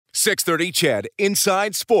6:30 CHED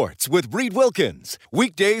Inside Sports with Reed Wilkins.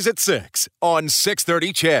 Weekdays at 6 on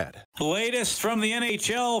 6:30 CHED. The latest from the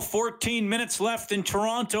NHL, 14 minutes left in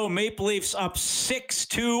Toronto. Maple Leafs up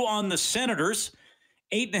 6-2 on the Senators.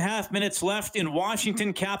 8.5 minutes left in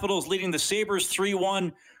Washington. Capitals leading the Sabres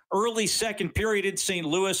 3-1. Early second period in St.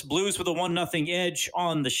 Louis. Blues with a 1-0 edge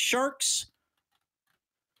on the Sharks.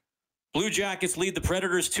 Blue Jackets lead the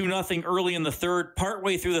Predators 2-0 early in the third.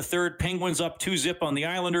 Partway through the third, Penguins up 2-0 on the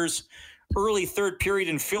Islanders. Early third period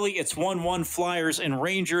in Philly, it's 1-1 Flyers and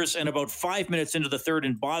Rangers. And about 5 minutes into the third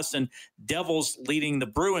in Boston, Devils leading the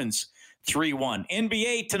Bruins 3-1.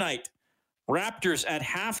 NBA tonight. Raptors at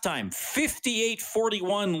halftime,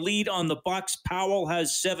 58-41 lead on the Bucks. Powell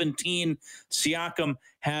has 17. Siakam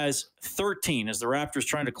has 13 as the Raptors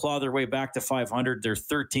trying to claw their way back to 500. They're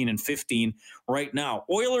 13-15 right now.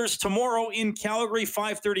 Oilers tomorrow in Calgary,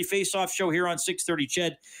 5:30 face-off show here on 6:30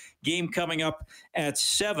 CHED. Game coming up at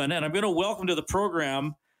 7. And I'm going to welcome to the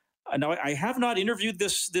program. Now, I have not interviewed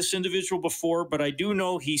this individual before, but I do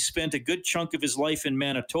know he spent a good chunk of his life in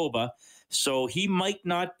Manitoba. So he might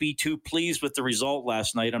not be too pleased with the result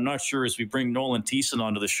last night. I'm not sure as we bring Nolan Thiessen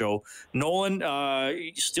onto the show. Nolan,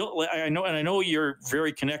 I know you're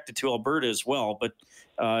very connected to Alberta as well, but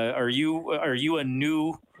are you a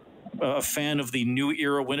new fan of the new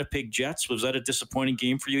era Winnipeg Jets? Was that a disappointing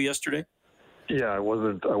game for you yesterday? Yeah, I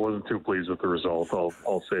wasn't too pleased with the result.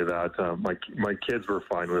 I'll say that. My kids were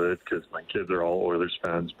fine with it because my kids are all Oilers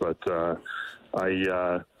fans, but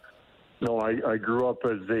I grew up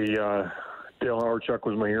as Dale Hawerchuk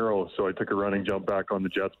was my hero, so I took a running jump back on the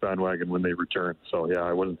Jets bandwagon when they returned. So, yeah,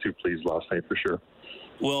 I wasn't too pleased last night for sure.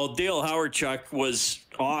 Well, Dale Hawerchuk was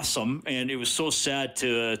awesome, and it was so sad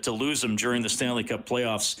to lose him during the Stanley Cup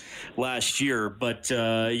playoffs last year. But,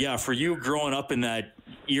 for you growing up in that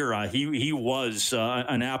era, he was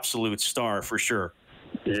an absolute star for sure.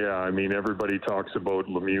 Yeah, I mean, everybody talks about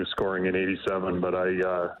Lemieux scoring in '87, but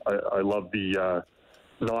I love the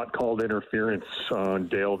not called interference on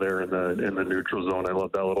Dale there in the neutral zone. I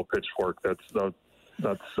love that little pitchfork. That's the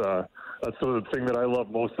thing that I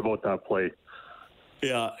love most about that play.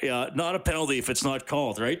 Yeah, not a penalty if it's not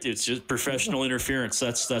called, right? It's just professional interference.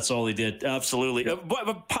 That's all he did. Absolutely.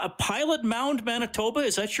 Pilot Mound, Manitoba,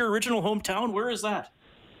 is that your original hometown? Where is that?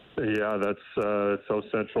 Yeah, that's South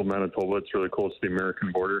Central Manitoba. It's really close to the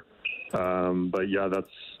American border. But yeah,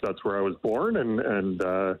 that's where I was born and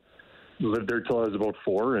lived there till I was about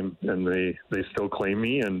 4, and they still claim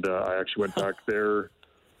me. And I actually went back there.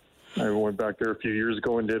 I went back there a few years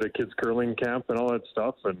ago and did a kids curling camp and all that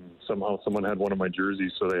stuff. And somehow someone had one of my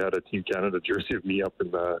jerseys, so they had a Team Canada jersey of me up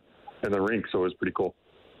in the rink. So it was pretty cool.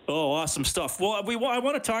 Oh, awesome stuff. Well, I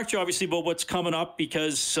want to talk to you obviously about what's coming up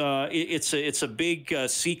because it's a big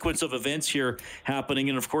sequence of events here happening.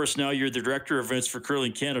 And of course, now you're the director of events for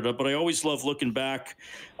Curling Canada. But I always love looking back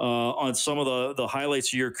on some of the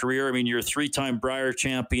highlights of your career. I mean, you're a 3-time Brier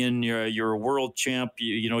champion. You're a world champ.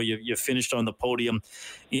 You finished on the podium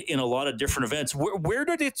in a lot of different events. Where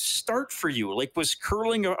did it start for you? Like, was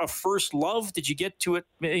curling a first love? Did you get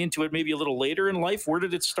into it maybe a little later in life? Where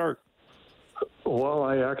did it start? Well,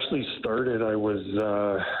 I actually started. I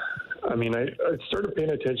started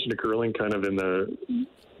paying attention to curling kind of in the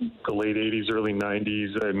late '80s, early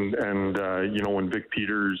 '90s, and when Vic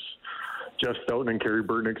Peters, Jeff Stoughton, and Kerry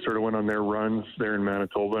Burtnick sort of went on their runs there in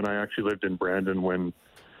Manitoba, and I actually lived in Brandon when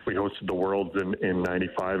we hosted the Worlds in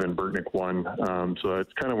 '95, and Burtnick won. So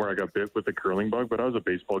that's kind of where I got bit with the curling bug. But I was a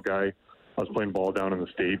baseball guy. I was playing ball down in the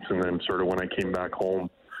States, and then sort of when I came back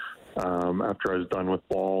home after I was done with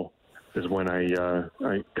ball, is when I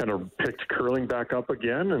kind of picked curling back up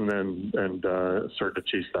again and started to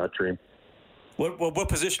chase that dream. What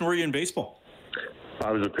position were you in baseball?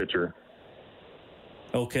 I was a pitcher.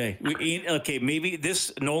 Okay. Maybe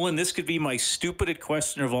Nolan, this could be my stupidest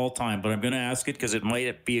question of all time, but I'm going to ask it because it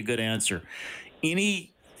might be a good answer.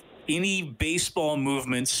 Any baseball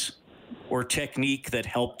movements or technique that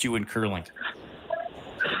helped you in curling?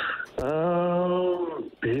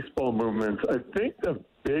 Baseball movements. I think the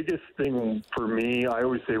biggest thing for me, I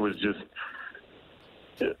always say, was just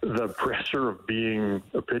the pressure of being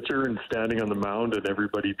a pitcher and standing on the mound and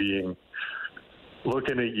everybody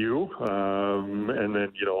looking at you. And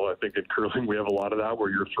then, I think in curling we have a lot of that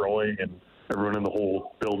where you're throwing and everyone in the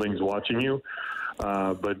whole building's watching you.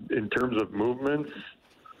 But in terms of movements,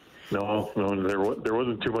 no, there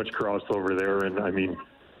wasn't too much crossover there. And I mean,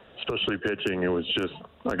 especially pitching, it was just,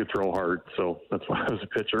 I could throw hard. So that's why I was a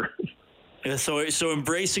pitcher. So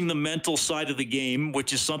embracing the mental side of the game,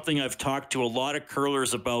 which is something I've talked to a lot of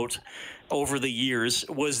curlers about over the years.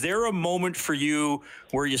 Was there a moment for you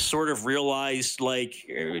where you sort of realized, like,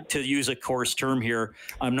 to use a coarse term here,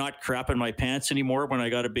 I'm not crapping my pants anymore when I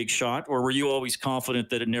got a big shot? Or were you always confident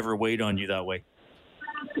that it never weighed on you that way?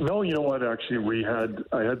 No, you know what? Actually,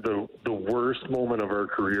 I had the worst moment of our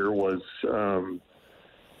career was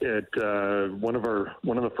at one of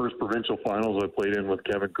the first provincial finals I played in with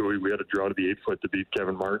Kevin Cooey. We had a draw to the 8-foot to beat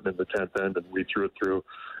Kevin Martin in the 10th end, and we threw it through.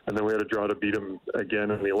 And then we had a draw to beat him again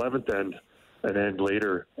in the 11th end, an end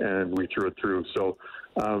later, and we threw it through. So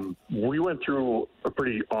we went through a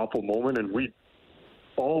pretty awful moment, and we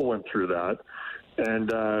all went through that.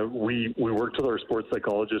 And we worked with our sports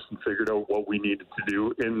psychologist and figured out what we needed to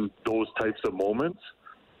do in those types of moments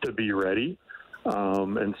to be ready.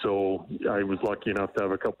 And so I was lucky enough to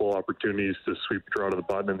have a couple opportunities to sweep a draw to the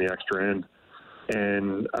button in the extra end.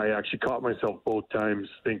 And I actually caught myself both times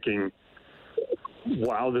thinking,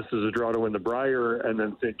 wow, this is a draw to win the Brier, and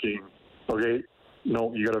then thinking, okay,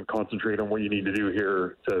 no, you got to concentrate on what you need to do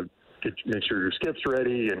here to make sure your skip's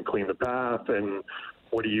ready and clean the path. And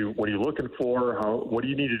what are you looking for? What do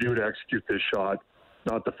you need to do to execute this shot?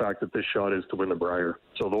 Not the fact that this shot is to win the Brier.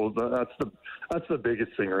 So that's the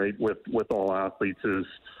biggest thing, right? With all athletes is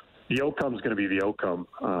the outcome is going to be the outcome.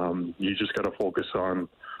 You just got to focus on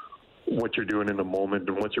what you're doing in the moment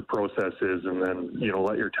and what your process is, and then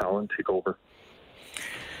let your talent take over.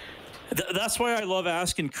 That's why I love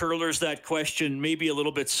asking curlers that question, maybe a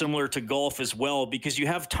little bit similar to golf as well, because you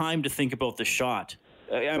have time to think about the shot.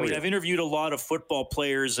 I've interviewed a lot of football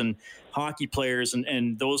players and hockey players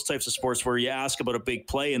and those types of sports where you ask about a big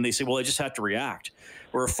play and they say, well, I just have to react.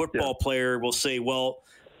 Or a football player will say, well,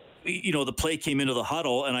 the play came into the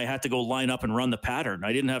huddle and I had to go line up and run the pattern.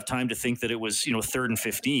 I didn't have time to think that it was, 3rd and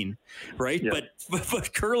 15, right? Yeah.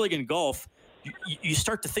 But curling and golf, you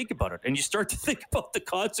start to think about it and you start to think about the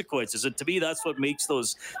consequences. And to me, that's what makes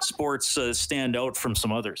those sports stand out from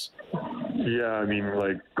some others. Yeah, I mean,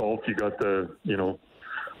 like golf, you got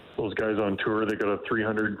those guys on tour, they got a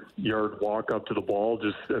 300-yard walk up to the ball,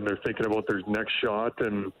 and they're thinking about their next shot,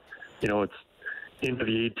 and it's into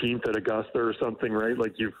the 18th at Augusta or something, right?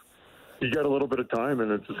 Like you got a little bit of time,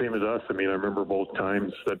 and it's the same as us. I mean, I remember both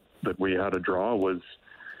times that we had a draw was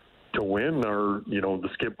to win, or the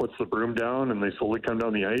skip puts the broom down, and they slowly come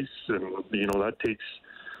down the ice, and that takes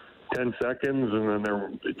 10 seconds, and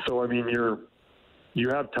then so I mean you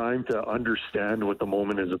have time to understand what the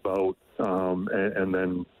moment is about, and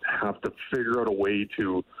then have to figure out a way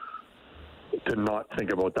to not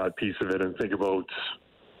think about that piece of it and think about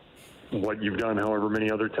what you've done however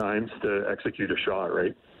many other times to execute a shot,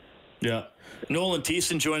 right? Yeah. Nolan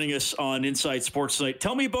Thiessen joining us on Inside Sports tonight.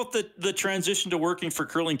 Tell me about the transition to working for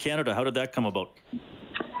Curling Canada. How did that come about?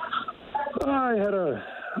 I had I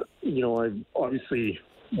obviously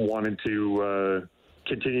wanted to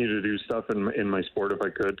continue to do stuff in my sport if I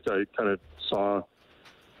could. I kind of saw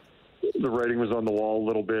the writing was on the wall a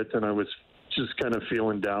little bit, and I was just kind of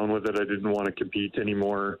feeling down with it. I didn't want to compete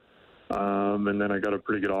anymore. And then I got a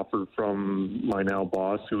pretty good offer from my now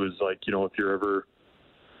boss, who was like, if you're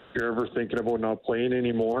ever thinking about not playing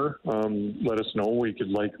anymore, let us know. We could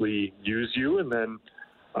likely use you. And then,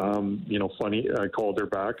 funny, I called her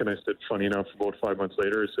back and I said, funny enough, about 5 months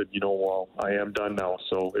later, I said, well, I am done now.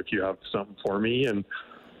 So if you have something for me, and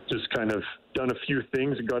just kind of done a few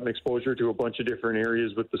things and gotten exposure to a bunch of different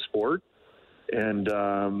areas with the sport. And,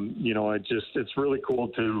 it's really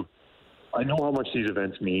cool I know how much these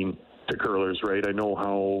events mean to curlers, right? I know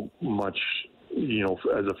how much,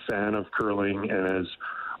 as a fan of curling and as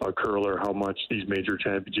a curler, how much these major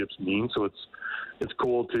championships mean. So it's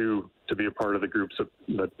cool to be a part of the groups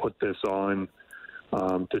that put this on,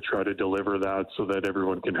 to try to deliver that so that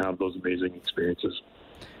everyone can have those amazing experiences.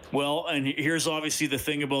 Well, and here's obviously the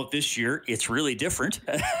thing about this year. It's really different.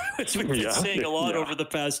 Which we've been saying a lot over the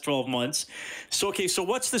past 12 months. So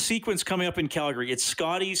what's the sequence coming up in Calgary? It's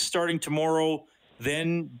Scotties starting tomorrow,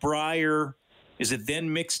 then Brier. Is it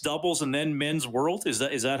then mixed doubles and then men's world? Is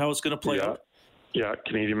that how it's going to play out? Yeah,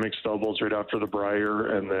 Canadian mixed doubles right after the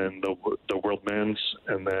Brier, and then the world men's,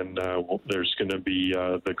 and then there's going to be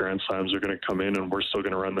the Grand Slams are going to come in, and we're still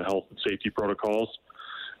going to run the health and safety protocols,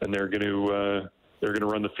 and they're going to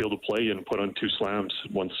run the field of play and put on 2 slams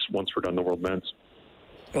once we're done the world men's.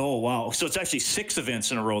 Oh wow! So it's actually 6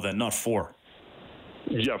 events in a row then, not 4.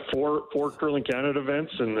 Yeah, four Curling Canada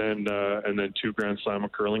events, and then 2 Grand Slam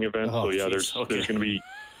of curling events. Oh, so yeah, there's going to be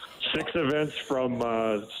 6 events from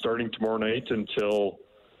starting tomorrow night until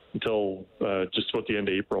just about the end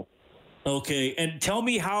of April. Okay, and tell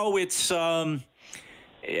me how it's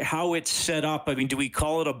how it's set up. I mean, do we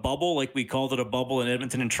call it a bubble like we called it a bubble in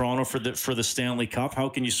Edmonton and Toronto for the Stanley Cup? How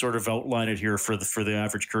can you sort of outline it here for the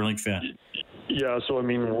average curling fan? Yeah, so I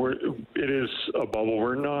mean, it is a bubble.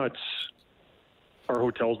 Our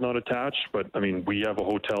hotel's not attached, but I mean, we have a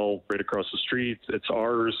hotel right across the street. It's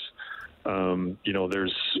ours.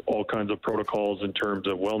 There's all kinds of protocols in terms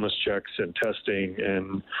of wellness checks and testing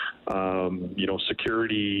and,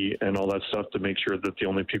 security and all that stuff to make sure that the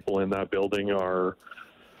only people in that building are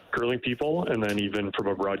curling people. And then even from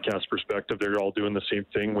a broadcast perspective, they're all doing the same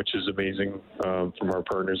thing, which is amazing from our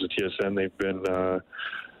partners at TSN. They've been, they're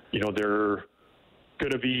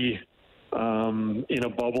going to be in a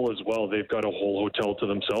bubble as well. They've got a whole hotel to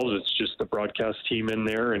themselves. It's just the broadcast team in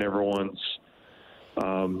there, and everyone's,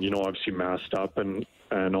 obviously masked up and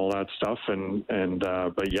all that stuff.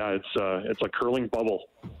 But yeah, it's a curling bubble.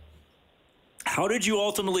 How did you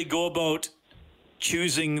ultimately go about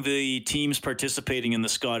choosing the teams participating in the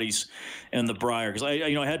Scotties and the Brier? Because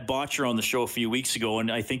I had Botcher on the show a few weeks ago,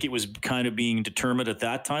 and I think it was kind of being determined at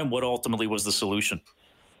that time. What ultimately was the solution?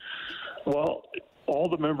 Well, all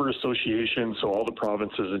the member associations, so all the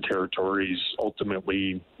provinces and territories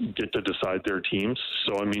ultimately get to decide their teams.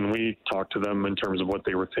 So, I mean, we talked to them in terms of what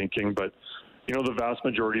they were thinking, but, the vast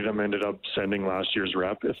majority of them ended up sending last year's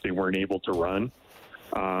rep if they weren't able to run.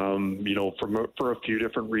 For a few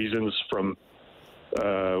different reasons.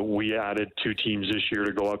 We added 2 teams this year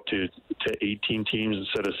to go up to 18 teams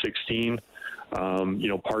instead of 16.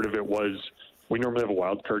 Part of it was we normally have a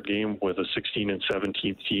wild card game with a 16 and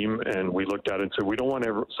 17th team, and we looked at it and said, we don't want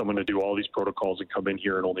someone to do all these protocols and come in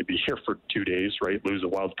here and only be here for 2 days, right? Lose a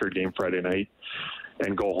wild card game Friday night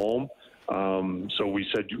and go home. So we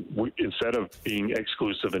said, instead of being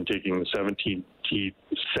exclusive and taking the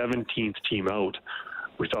 17th team out,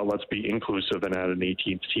 we thought let's be inclusive and add an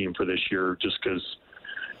 18th team for this year, just because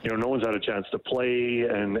no one's had a chance to play,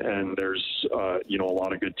 and there's a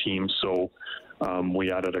lot of good teams. So we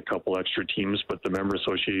added a couple extra teams, but the member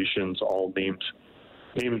associations all named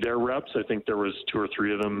their reps. I think there was 2 or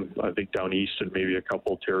 3 of them, I think down east, and maybe a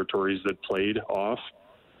couple territories that played off.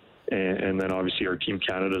 And then obviously our Team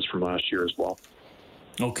Canada's from last year as well.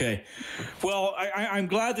 Okay. Well, I'm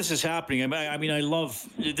glad this is happening. I mean, I love,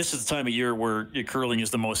 this is the time of year where curling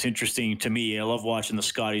is the most interesting to me. I love watching the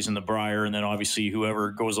Scotties and the Brier, and then obviously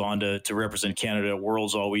whoever goes on to represent Canada at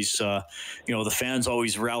Worlds always, the fans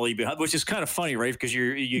always rally behind, which is kind of funny, right? Because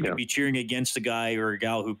you can be cheering against a guy or a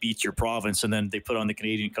gal who beats your province, and then they put on the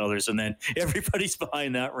Canadian colors, and then everybody's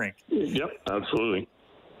behind that rink. Yep, absolutely.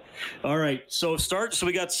 All right. So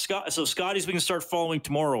we got Scotties we can start following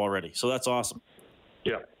tomorrow already. So that's awesome.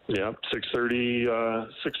 Yeah.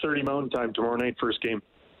 6:30 Mountain Time tomorrow night, first game.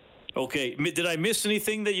 Okay. Did I miss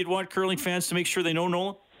anything that you'd want curling fans to make sure they know,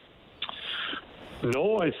 Nolan?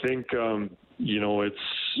 No, I think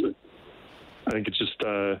it's just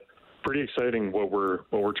pretty exciting what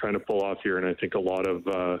we're trying to pull off here, and I think a lot of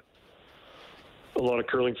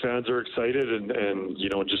curling fans are excited, and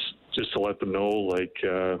just to let them know, a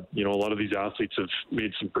lot of these athletes have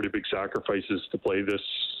made some pretty big sacrifices to play this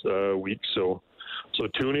week, so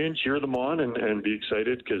tune in, cheer them on, and be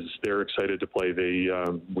excited, because they're excited to play.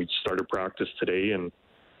 We started practice today, and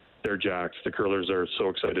they're jacked. The curlers are so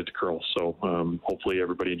excited to curl, so hopefully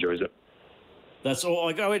everybody enjoys it. That's all.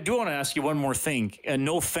 I do want to ask you one more thing.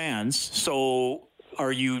 No fans, so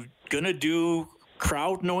are you going to do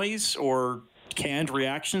crowd noise or canned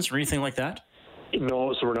reactions or anything like that?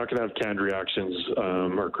 No, so we're not going to have canned reactions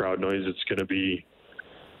or crowd noise. It's going to be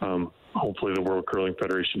hopefully the World Curling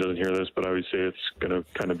Federation doesn't hear this, but I would say it's going to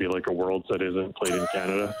kind of be like a Worlds that isn't played in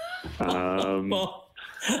Canada. But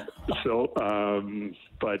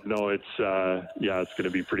no, it's going to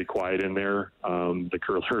be pretty quiet in there. The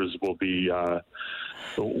curlers will be able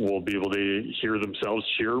to hear themselves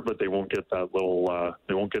cheer, but they won't get that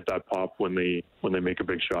pop when they make a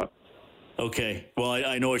big shot. Okay. Well,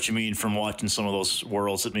 I know what you mean from watching some of those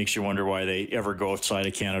Worlds. It makes you wonder why they ever go outside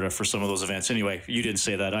of Canada for some of those events. Anyway, you didn't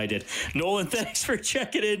say that. I did. Nolan, thanks for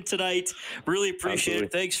checking in tonight. Really appreciate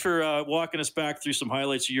it. Thanks for walking us back through some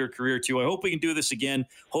highlights of your career, too. I hope we can do this again.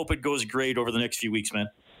 Hope it goes great over the next few weeks, man.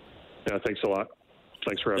 Yeah, thanks a lot.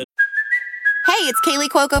 Thanks for having me. Hey, it's Kaylee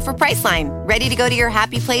Cuoco for Priceline. Ready to go to your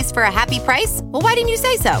happy place for a happy price? Well, why didn't you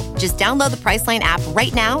say so? Just download the Priceline app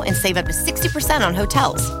right now and save up to 60% on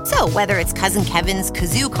hotels. So whether it's Cousin Kevin's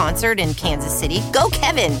Kazoo Concert in Kansas City, go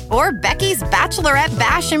Kevin, or Becky's Bachelorette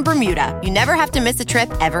Bash in Bermuda, you never have to miss a trip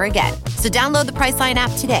ever again. So download the Priceline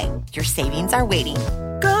app today. Your savings are waiting.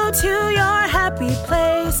 Go to your happy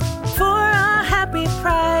place for a happy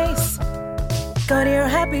price. Go to your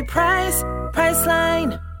happy price,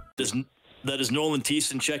 Priceline. That is Nolan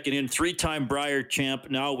Thiessen checking in, 3-time Brier champ,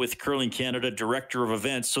 now with Curling Canada, director of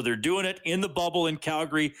events. So they're doing it in the bubble in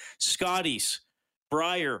Calgary. Scotties,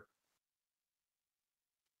 Brier,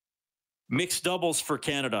 mixed doubles for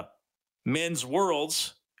Canada, men's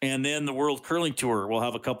worlds, and then the World Curling Tour will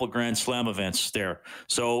have a couple Grand Slam events there.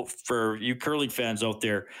 So for you curling fans out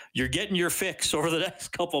there, you're getting your fix over the next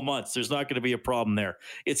couple months. There's not going to be a problem there.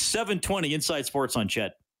 It's 7:20 Inside Sports on Ched.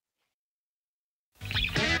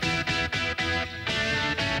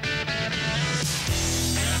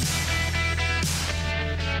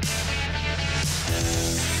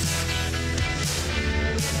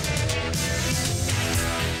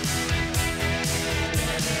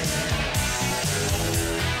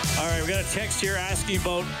 We got a text here asking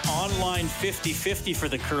about online 50-50 for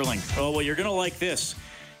the curling. Oh, well, you're going to like this.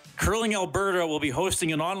 Curling Alberta will be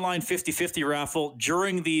hosting an online 50-50 raffle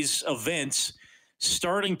during these events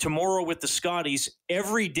starting tomorrow with the Scotties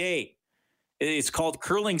every day. It's called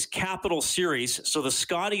Curling's Capital Series. So the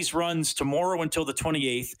Scotties runs tomorrow until the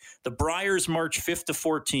 28th. The Briers March 5th to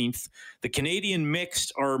 14th. The Canadian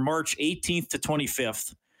Mixed are March 18th to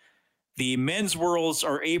 25th. The men's worlds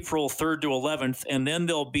are April 3rd to 11th, and then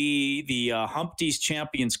there'll be the Humpty's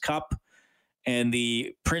Champions Cup and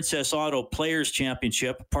the Princess Auto Players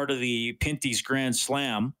Championship, part of the Pinty's Grand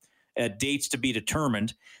Slam, at dates to be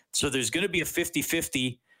determined. So there's going to be a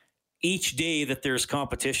 50-50 each day that there's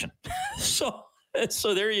competition. So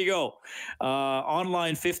there you go.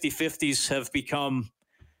 Online 50-50s have become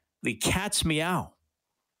the cat's meow,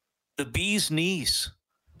 the bee's knees,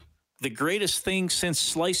 the greatest thing since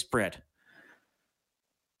sliced bread.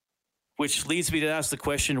 Which leads me to ask the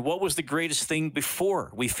question, what was the greatest thing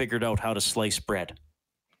before we figured out how to slice bread?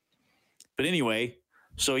 But anyway,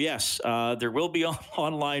 so yes, there will be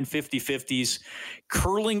online 50-50s.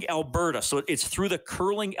 Curling Alberta. So it's through the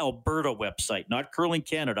Curling Alberta website, not Curling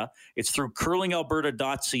Canada. It's through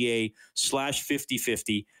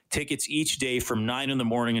curlingalberta.ca/50-50. Tickets each day from 9 in the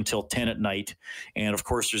morning until 10 at night. And of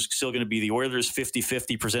course, there's still going to be the Oilers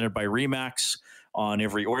 50-50 presented by Remax on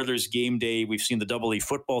every Oilers game day. We've seen the Double E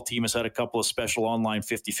football team has had a couple of special online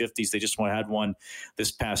 50-50s. They just had one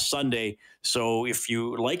this past Sunday. So if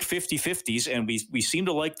you like 50-50s, and we seem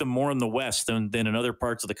to like them more in the West than in other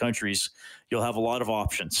parts of the countries, you'll have a lot of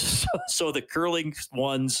options. So the curling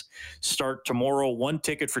ones start tomorrow. 1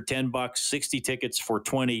 ticket for $10, 60 tickets for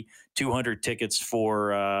 $20, 200 tickets for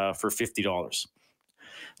 $50.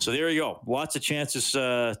 So there you go. Lots of chances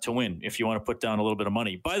to win if you want to put down a little bit of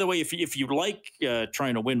money. By the way, if you like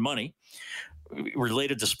trying to win money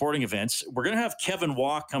related to sporting events, we're going to have Kevin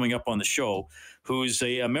Waugh coming up on the show, who's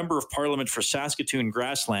a member of Parliament for Saskatoon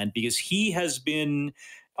Grassland, because he has been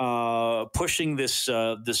pushing this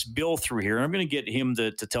bill through here. And I'm going to get him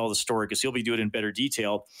to tell the story because he'll be doing it in better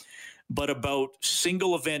detail. But about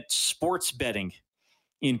single event sports betting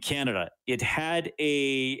in Canada. It had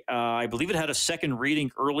I believe it had a second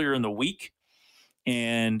reading earlier in the week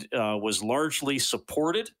and was largely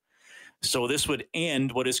supported. So this would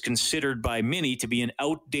end what is considered by many to be an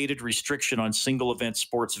outdated restriction on single event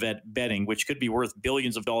sports betting, which could be worth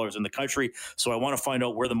billions of dollars in the country. So I want to find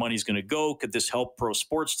out where the money's going to go. Could this help pro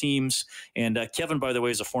sports teams? And Kevin, by the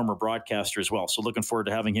way, is a former broadcaster as well. So looking forward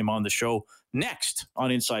to having him on the show next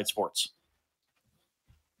on Inside Sports.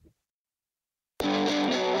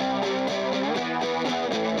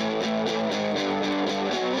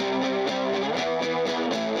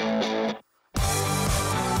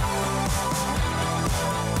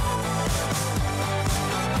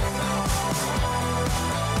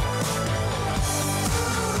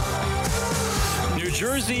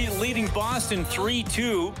 Jersey leading Boston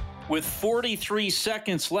 3-2 with 43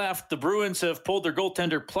 seconds left. The Bruins have pulled their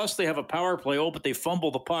goaltender, plus they have a power play. Oh, but they fumble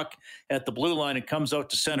the puck at the blue line and comes out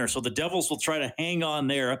to center. So the Devils will try to hang on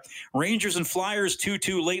there. Rangers and Flyers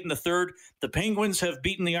 2-2 late in the third. The Penguins have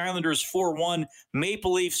beaten the Islanders 4-1.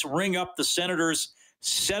 Maple Leafs ring up the Senators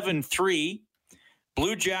 7-3.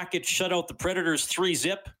 Blue Jackets shut out the Predators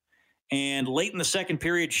 3-0. And late in the second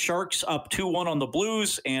period, Sharks up 2-1 on the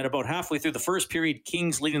Blues. And about halfway through the first period,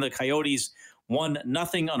 Kings leading the Coyotes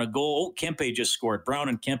 1-0 on a goal. Oh, Kempe just scored. Brown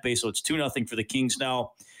and Kempe, so it's 2-0 for the Kings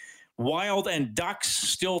now. Wild and Ducks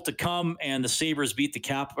still to come, and the Sabres beat the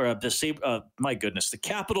Capitals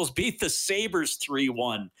beat the Sabres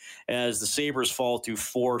 3-1 as the Sabres fall to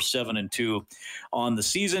 4-7-2 on the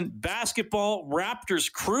season. Basketball,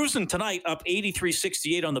 Raptors cruising tonight, up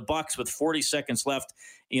 83-68 on the Bucks with 40 seconds left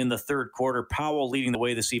in the third quarter. Powell leading the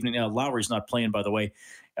way this evening. Lowry's not playing, by the way.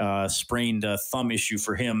 sprained thumb issue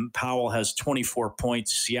for him. Powell has 24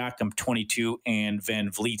 points, Siakam 22, and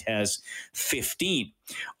Van Vliet has 15.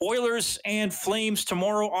 Oilers and Flames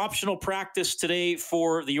tomorrow. Optional practice today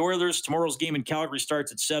for the Oilers. Tomorrow's game in Calgary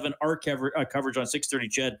starts at 7. Our coverage on 6:30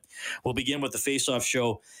 CHED will begin with the face-off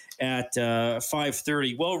show at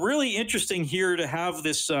 5:30. Well, really interesting here to have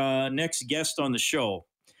this next guest on the show,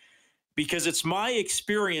 because it's my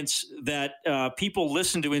experience that people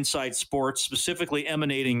listen to Inside Sports, specifically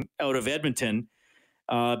emanating out of Edmonton,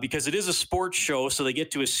 because it is a sports show, so they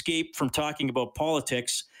get to escape from talking about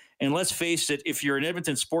politics. And let's face it, if you're an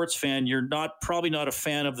Edmonton sports fan, you're probably not a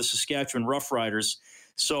fan of the Saskatchewan Roughriders.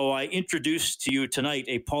 So I introduced to you tonight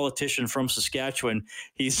a politician from Saskatchewan.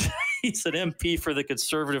 He's an MP for the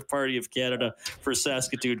Conservative Party of Canada for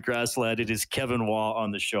Saskatoon Grassland. It is Kevin Waugh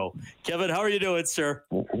on the show. Kevin, how are you doing, sir?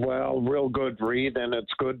 Well, real good, Reed, and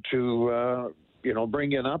it's good to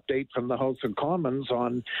bring an update from the House of Commons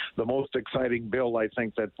on the most exciting bill I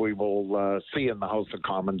think that we will see in the House of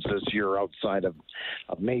Commons this year, outside of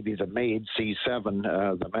maybe the MAID C7,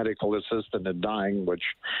 the medical assistant in dying, which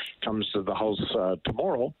comes to the House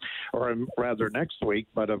tomorrow, or rather next week.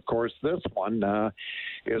 But of course, this one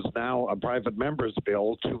is now a private member's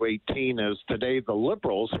bill. 218 is today. The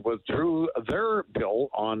Liberals withdrew their bill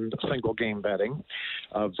on single game betting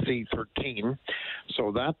of C13.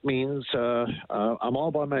 So that means I'm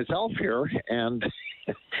all by myself here, and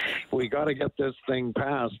we got to get this thing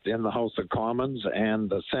passed in the House of Commons and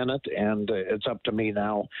the Senate, and it's up to me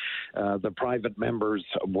now, the private members'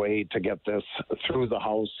 way to get this through the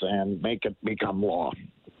House and make it become law.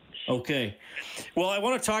 Okay. Well, I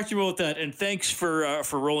want to talk to you about that, and thanks for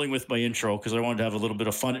rolling with my intro, because I wanted to have a little bit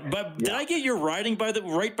of fun. But did I get your riding by the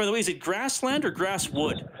way? Is it Grassland or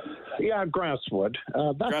Grasswood? Yeah, Grasswood.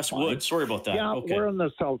 That's Grasswood. fine. Sorry about that. Yeah, okay. We're in the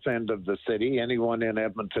south end of the city. Anyone in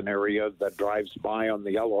Edmonton area that drives by on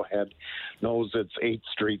the Yellowhead knows it's 8th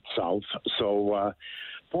Street South. So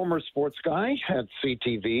former sports guy at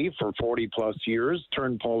CTV for 40-plus years,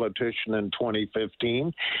 turned politician in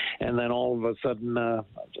 2015, and then all of a sudden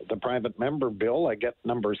the private member bill, I get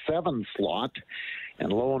number 7 slot,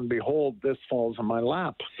 and lo and behold, this falls in my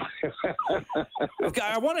lap. Okay,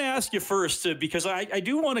 I want to ask you first, because I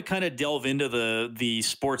do want to kind of delve into the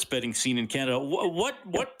sports betting scene in Canada.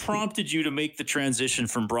 What prompted you to make the transition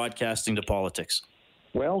from broadcasting to politics?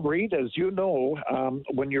 Well, Reed, as you know,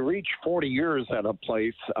 when you reach 40 years at a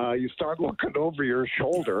place, you start looking over your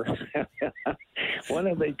shoulder. When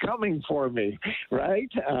are they coming for me, right?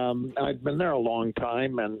 I've been there a long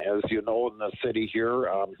time, and as you know, in the city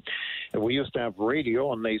here, we used to have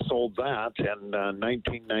radio, and they sold that in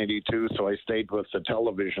 1992, so I stayed with the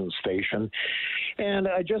television station. And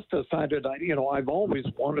I just decided, I've always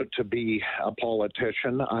wanted to be a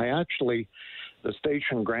politician. The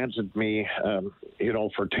station granted me,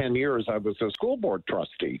 for 10 years, I was a school board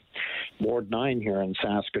trustee, Ward 9 here in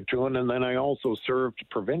Saskatoon, and then I also served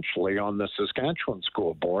provincially on the Saskatchewan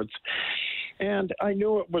school boards. And I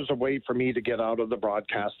knew it was a way for me to get out of the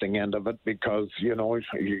broadcasting end of it, because, you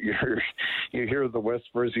hear the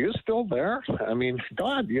whispers, you still there? I mean,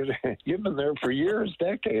 God, you've been there for years,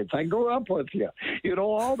 decades. I grew up with you,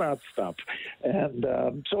 all that stuff. And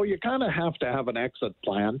so you kind of have to have an exit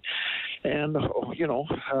plan. And,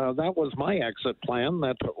 that was my exit plan,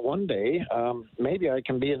 that one day maybe I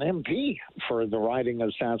can be an MP for the riding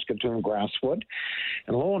of Saskatoon Grasswood.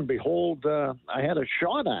 And lo and behold, I had a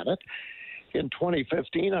shot at it. In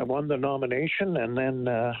 2015, I won the nomination, and then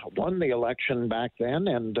won the election back then,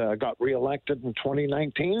 and got reelected in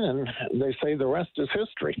 2019, and they say the rest is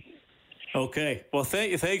history. Okay. Well,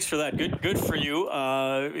 thanks for that. Good for you.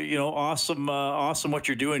 Awesome what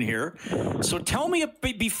you're doing here. So tell me,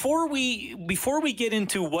 before we get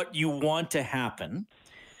into what you want to happen,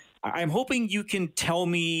 I'm hoping you can tell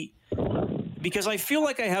me, because I feel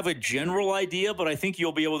like I have a general idea, but I think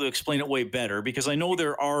you'll be able to explain it way better, because I know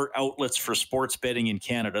there are outlets for sports betting in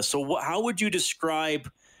Canada. So how would you describe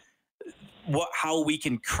how we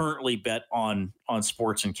can currently bet on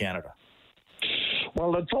sports in Canada?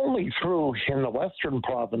 Well, it's only through in the western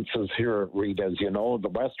provinces here, Reed, as you know, the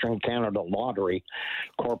Western Canada Lottery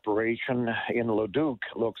Corporation in Leduc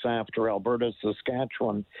looks after Alberta,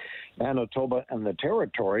 Saskatchewan, Manitoba, and the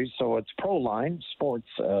territories. So it's Proline Sports.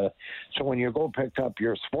 So when you go pick up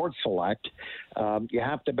your Sports Select, you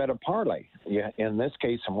have to bet a parlay. In this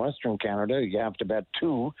case, in Western Canada, you have to bet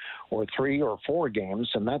 2 or 3 or 4 games,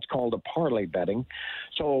 and that's called a parlay betting.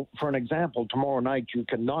 So, for an example, tomorrow night you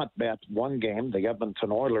cannot bet one game, the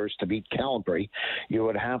Edmonton Oilers to beat Calgary. You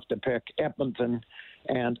would have to pick Edmonton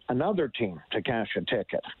and another team to cash a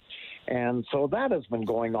ticket. And so that has been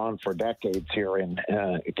going on for decades here in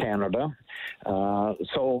Canada.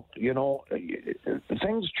 So, you know,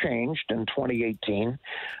 things changed in 2018.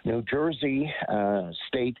 New Jersey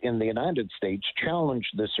state in the United States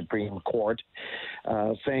challenged the Supreme Court,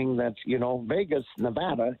 saying that, you know, Vegas,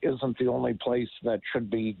 Nevada isn't the only place that should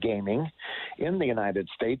be gaming in the United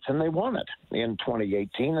States, and they won it in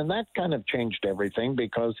 2018. And that kind of changed everything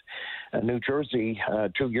because New Jersey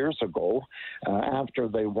 2 years ago, after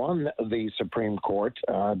they won the Supreme Court,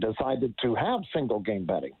 decided to have single game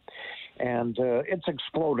betting. And it's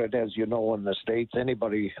exploded, as you know, in the States.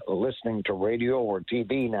 Anybody listening to radio or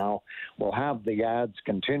TV now will have the ads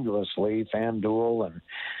continuously, FanDuel and,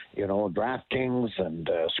 you know, DraftKings and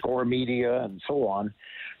Score Media and so on.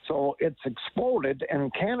 So it's exploded,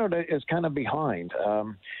 and Canada is kind of behind.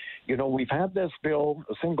 You know, we've had this bill,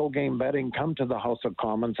 single game betting, come to the House of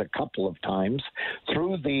Commons a couple of times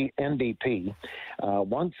through the NDP.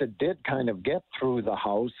 Once it did kind of get through the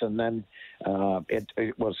House, and then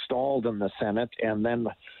it was stalled in the Senate, and then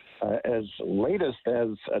as latest as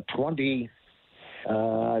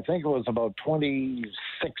I think it was about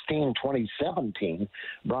 2016, 2017,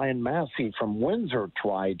 Brian Massey from Windsor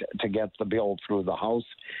tried to get the bill through the House,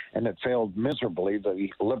 and it failed miserably. The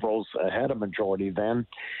Liberals had a majority then,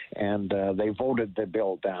 and they voted the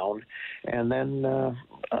bill down. And then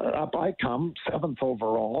up I come, 7th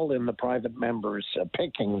overall in the private members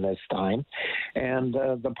picking this time. And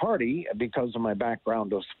the party, because of my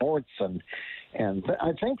background of sports, and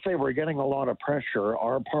I think they were getting a lot of pressure,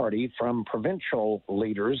 our party, from provincial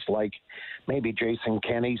leaders like maybe Jason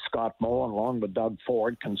Kenney, Scott Moe, along with Doug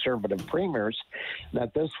Ford, conservative premiers,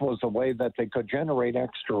 that this was a way that they could generate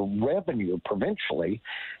extra revenue provincially.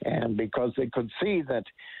 And because they could see that,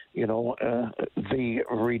 you know, the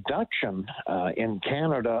reduction in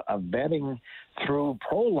Canada of betting through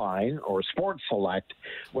Proline or Sports Select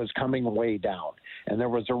was coming way down. And there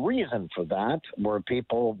was a reason for that, where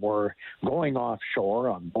people were going offshore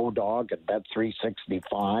on Bodog and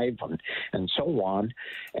Bet365 and so on.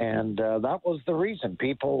 And that was the reason.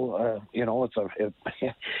 People, you know, it's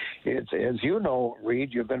as you know,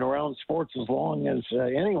 Reed, you've been around sports as long as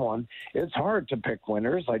anyone. It's hard to pick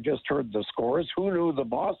winners. I just heard the scores. Who knew the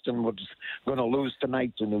Boston was going to lose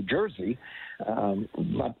tonight to New Jersey?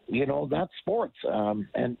 But, you know, that's sports.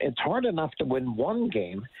 And it's hard enough to win one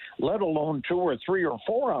game, let alone 2 or 3 or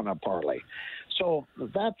 4 on a parlay. So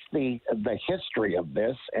that's the history of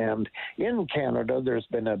this. And in Canada, there's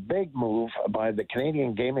been a big move by the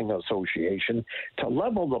Canadian Gaming Association to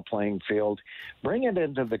level the playing field, bring it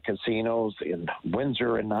into the casinos in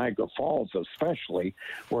Windsor and Niagara Falls especially,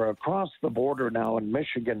 where across the border now in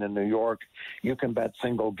Michigan and New York, you can bet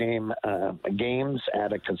single game games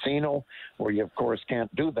at a casino, where you, of course,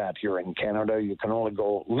 can't do that here in Canada. You can only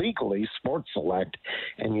go legally, Sports Select,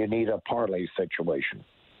 and you need a parlay situation.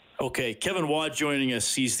 Okay, Kevin Waugh joining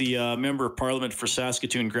us. He's the member of Parliament for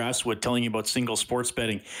Saskatoon Grasswood, telling you about single sports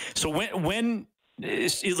betting. So when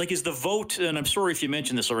is the vote, and I'm sorry if you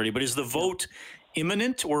mentioned this already, but is the vote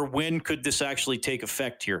imminent, or when could this actually take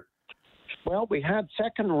effect here? Well, we had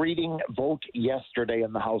second reading vote yesterday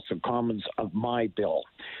in the House of Commons of my bill,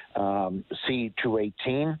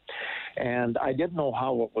 C-218, and I didn't know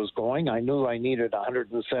how it was going. I knew I needed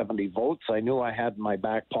 170 votes. I knew I had in my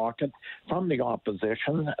back pocket from the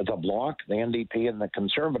opposition, the Bloc, the NDP, and the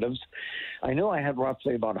Conservatives. I knew I had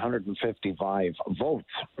roughly about 155 votes.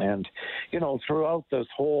 And, you know, throughout this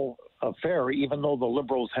whole affair, even though the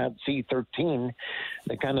Liberals had C-13,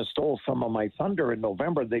 they kind of stole some of my thunder in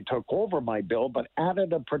November. They took over my bill, but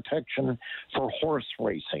added a protection for horse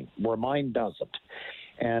racing, where mine doesn't.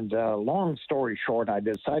 And long story short, I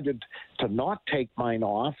decided to not take mine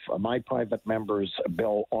off, my private member's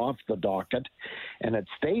bill off the docket, and it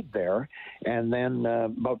stayed there. And then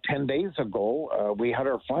about 10 days ago, we had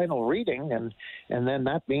our final reading, and then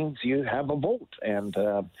that means you have a vote. And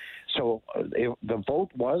so the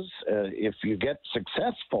vote was, if you get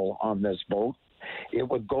successful on this vote, it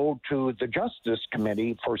would go to the Justice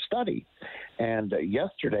Committee for study. And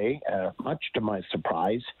yesterday, much to my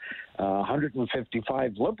surprise,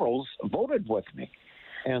 155 Liberals voted with me.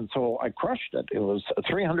 And so I crushed it. It was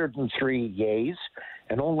 303 yeas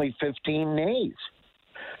and only 15 nays.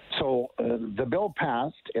 So the bill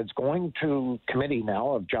passed. It's going to committee now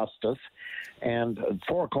of justice. And at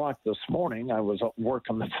 4 o'clock this morning, I was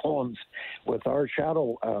working the phones with our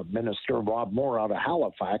shadow minister, Rob Moore, out of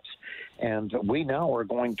Halifax, and we now are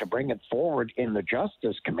going to bring it forward in the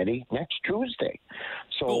Justice Committee next Tuesday.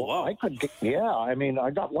 So I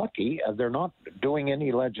got lucky. They're not doing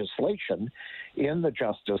any legislation in the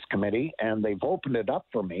Justice Committee, and they've opened it up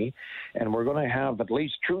for me, and we're going to have at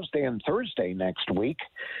least Tuesday and Thursday next week.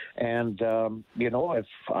 And if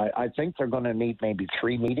I think they're going to need maybe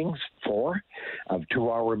 4 of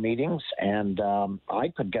 2-hour meetings, and I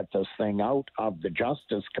could get this thing out of the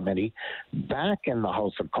Justice Committee back in the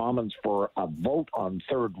House of Commons for a vote on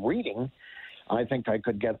third reading. I think I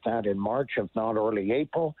could get that in March, if not early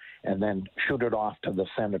April, and then shoot it off to the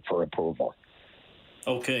Senate for approval.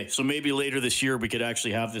 Okay, so maybe later this year we could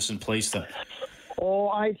actually have this in place then. Oh,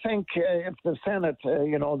 I think if the Senate,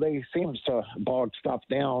 they seems to bog stuff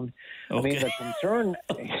down. Okay. I mean, the concern,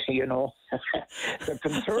 the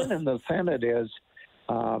concern in the Senate is,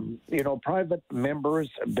 private members'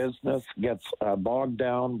 business gets bogged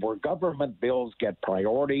down where government bills get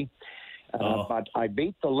priority. But I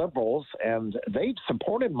beat the Liberals, and they've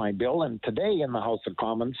supported my bill. And today in the House of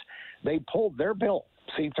Commons, they pulled their bill,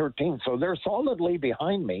 C-13. So they're solidly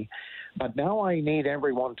behind me. But now I need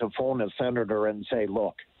everyone to phone a senator and say,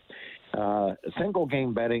 look, single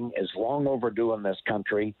game betting is long overdue in this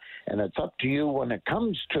country, and it's up to you when it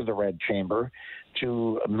comes to the Red Chamber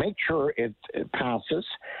to make sure it passes,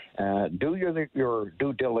 do your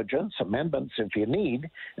due diligence, amendments if you need,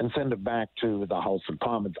 and send it back to the House of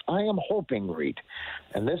Commons. I am hoping, Reed,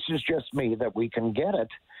 and this is just me, that we can get it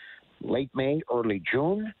late May, early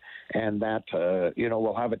June, and that,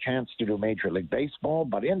 we'll have a chance to do Major League Baseball.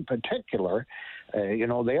 But in particular,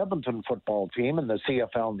 the Edmonton football team and the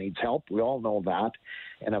CFL needs help. We all know that.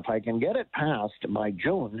 And if I can get it passed by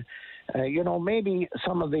June, maybe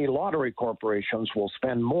some of the lottery corporations will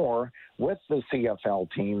spend more with the CFL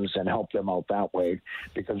teams and help them out that way,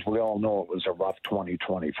 because we all know it was a rough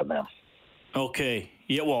 2020 for them. Okay.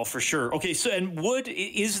 Yeah, well, for sure. Okay, so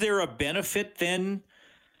is there a benefit then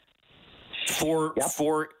for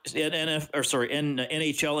NHL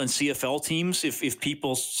and CFL teams if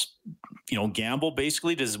people gamble?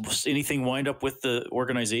 Basically, does anything wind up with the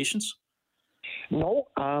organizations? No,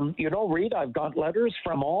 Reed, I've got letters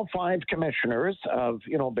from all 5 commissioners of,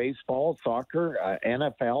 baseball, soccer,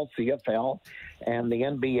 NFL, CFL, and the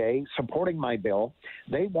NBA supporting my bill.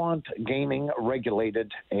 They want gaming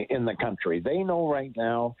regulated in the country. They know right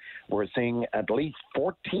now we're seeing at least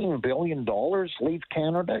 $14 billion leave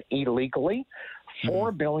Canada illegally.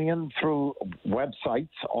 $4 billion through websites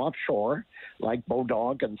offshore like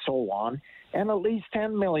Bodog and so on, and at least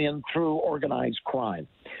 $10 million through organized crime.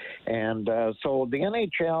 And so the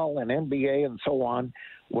NHL and NBA and so on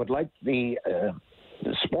would like the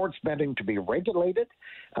sports betting to be regulated.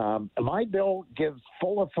 My bill gives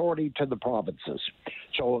full authority to the provinces.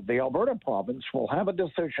 So the Alberta province will have a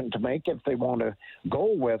decision to make if they want to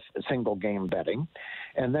go with single game betting.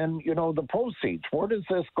 And then, the proceeds, where does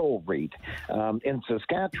this go, Reed? In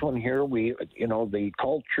Saskatchewan here, the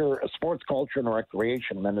sports culture and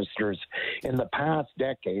recreation ministers in the past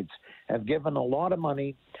decades have given a lot of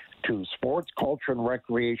money to sports, culture, and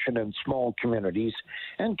recreation in small communities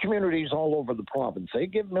and communities all over the province. They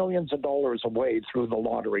give millions of dollars away through the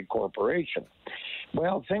Lottery Corporation.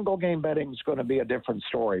 Well, single game betting is going to be a different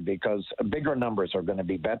story because bigger numbers are going to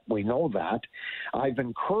be bet. We know that. I've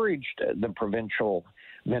encouraged the provincial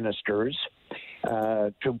ministers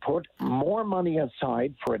to put more money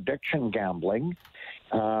aside for addiction gambling.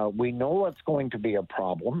 We know it's going to be a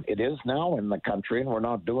problem. It is now in the country, and we're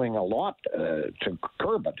not doing a lot to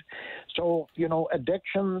curb it. So,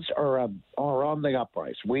 addictions are on the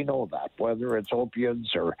uprise. We know that, whether it's opiates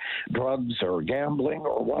or drugs or gambling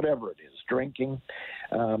or whatever it is, drinking.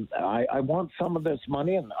 I want some of this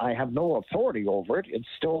money, and I have no authority over it. It's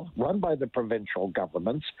still run by the provincial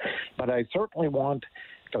governments, but I certainly want,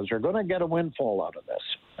 because they're going to get a windfall out of this.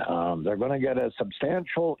 They're going to get a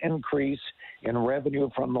substantial increase in revenue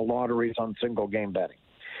from the lotteries on single game betting.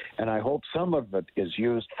 And I hope some of it is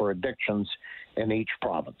used for addictions in each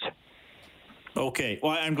province. Okay.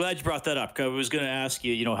 Well, I'm glad you brought that up. I was going to ask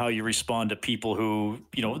you, how you respond to people who,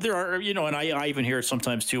 there are, and I even hear it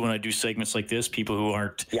sometimes too when I do segments like this, people who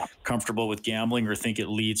aren't comfortable with gambling or think it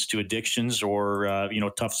leads to addictions or,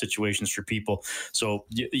 tough situations for people. So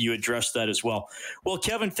you address that as well. Well,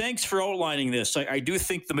 Kevin, thanks for outlining this. I do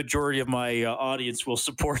think the majority of my audience will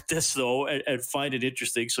support this, though, and find it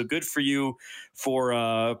interesting. So good for you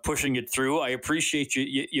for pushing it through. I appreciate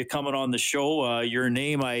you coming on the show. Your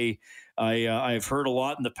name, I've heard a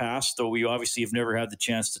lot in the past, though we obviously have never had the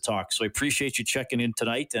chance to talk. So I appreciate you checking in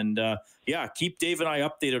tonight. And, keep Dave and I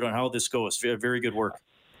updated on how this goes. Very good work.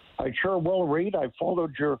 I sure will, Reed. I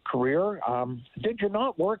followed your career. Did you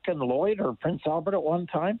not work in Lloyd or Prince Albert at one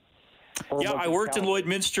time? Yeah, I worked in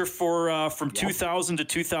Lloydminster from 2000 to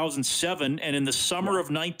 2007. And in the summer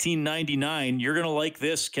of 1999, you're going to like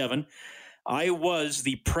this, Kevin, I was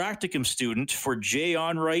the practicum student for Jay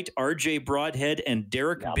Onright, RJ Broadhead, and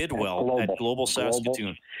Derek Bidwell at Global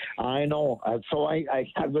Saskatoon. I know. So I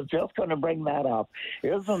was just going to bring that up.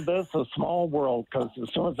 Isn't this a small world? Because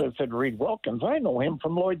as soon as I said Reed Wilkins, I know him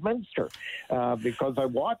from Lloydminster because I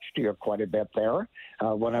watched you quite a bit there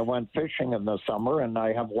when I went fishing in the summer, and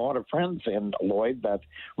I have a lot of friends in Lloyd that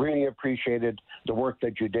really appreciated the work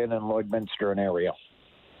that you did in Lloydminster and area.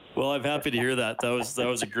 Well, I'm happy to hear that. That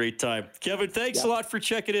was a great time. Kevin, thanks a lot for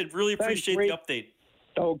checking in. Really appreciate the update.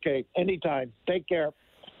 Okay, anytime. Take care.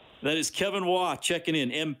 That is Kevin Waugh checking in,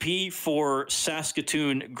 MP for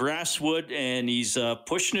Saskatoon Grasswood, and he's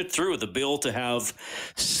pushing it through the bill to have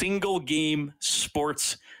single-game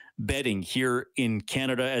sports betting here in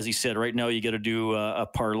Canada. As he said, right now you got to do a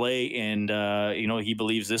parlay, and he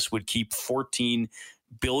believes this would keep $14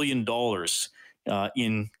 billion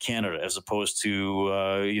in Canada, as opposed to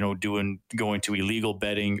going to illegal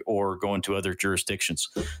betting or going to other jurisdictions.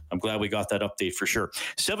 I'm glad we got that update for sure.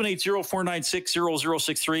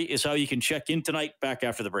 780-496-0063 is how you can check in tonight. Back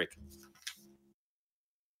after the break.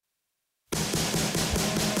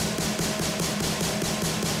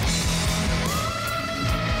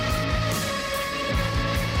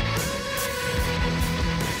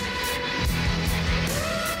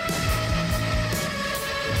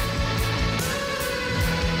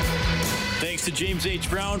 Thanks to James H.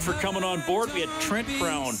 Brown for coming on board. We had Trent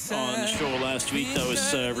Brown on the show last week. That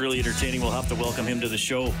was really entertaining. We'll have to welcome him to the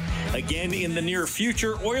show again in the near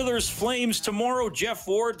future. Oilers Flames tomorrow. Jeff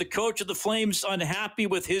Ward, the coach of the Flames, unhappy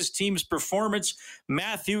with his team's performance.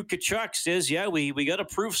 Matthew Tkachuk says, we got to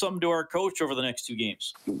prove something to our coach over the next two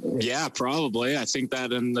games. Yeah, probably. I think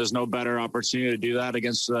that, and there's no better opportunity to do that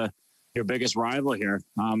against your biggest rival here.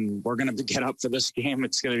 We're going to get up for this game.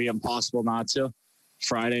 It's going to be impossible not to.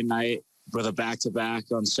 Friday night, with a back-to-back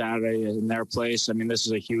on Saturday in their place. I mean, this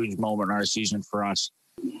is a huge moment in our season for us.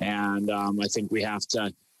 And I think we have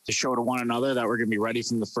to show to one another that we're going to be ready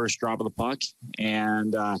from the first drop of the puck.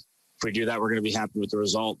 And if we do that, we're going to be happy with the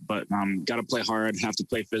result. But got to play hard, have to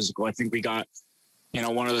play physical. I think we got,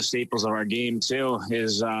 one of the staples of our game, too,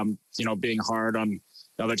 is, being hard on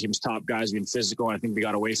the other team's top guys, being physical. I think we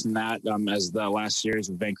got away from that as the last series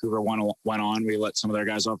with Vancouver went on. We let some of their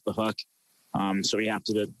guys off the hook. So we have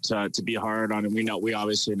to be hard on it. We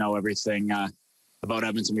obviously know everything about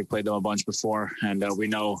Edmonton. We played them a bunch before, and we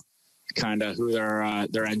know kind of who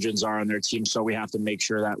their engines are on their team. So we have to make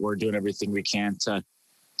sure that we're doing everything we can to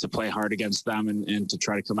play hard against them and to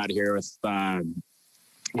try to come out of here with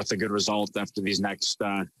a good result after these next,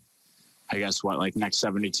 next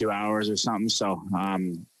 72 hours or something. So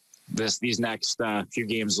these next few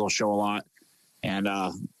games will show a lot. And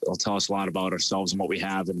it'll tell us a lot about ourselves and what we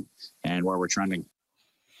have and where we're trending.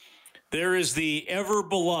 There is the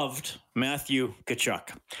ever-beloved Matthew Tkachuk.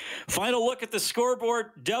 Final look at the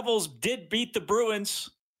scoreboard. Devils did beat the Bruins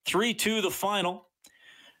 3-2 the final.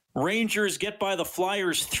 Rangers get by the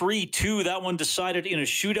Flyers 3-2. That one decided in a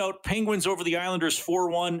shootout. Penguins over the Islanders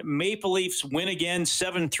 4-1. Maple Leafs win again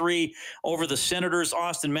 7-3 over the Senators.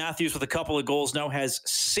 Austin Matthews with a couple of goals now has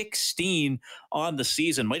 16 on the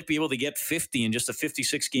season. Might be able to get 50 in just a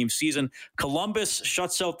 56-game season. Columbus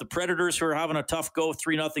shuts out the Predators, who are having a tough go,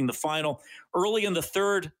 3-0 the final. Early in the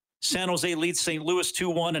third, San Jose leads St. Louis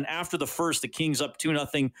 2-1, and after the first, the Kings up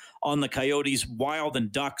 2-0 on the Coyotes. Wild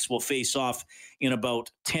and Ducks will face off in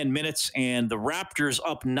about 10 minutes, and the Raptors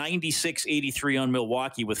up 96-83 on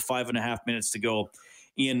Milwaukee with 5.5 minutes to go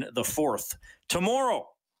in the fourth. Tomorrow,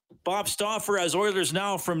 Bob Stauffer has Oilers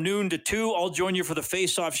Now from noon to 2. I'll join you for the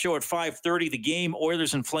face-off show at 5:30. The game,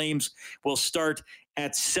 Oilers and Flames, will start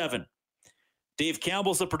at 7. Dave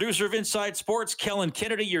Campbell's the producer of Inside Sports. Kellen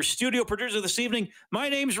Kennedy, your studio producer this evening. My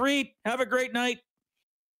name's Reed. Have a great night.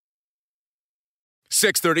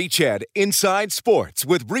 6:30 CHED Inside Sports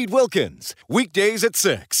with Reed Wilkins. Weekdays at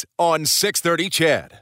 6 on 6:30 CHED.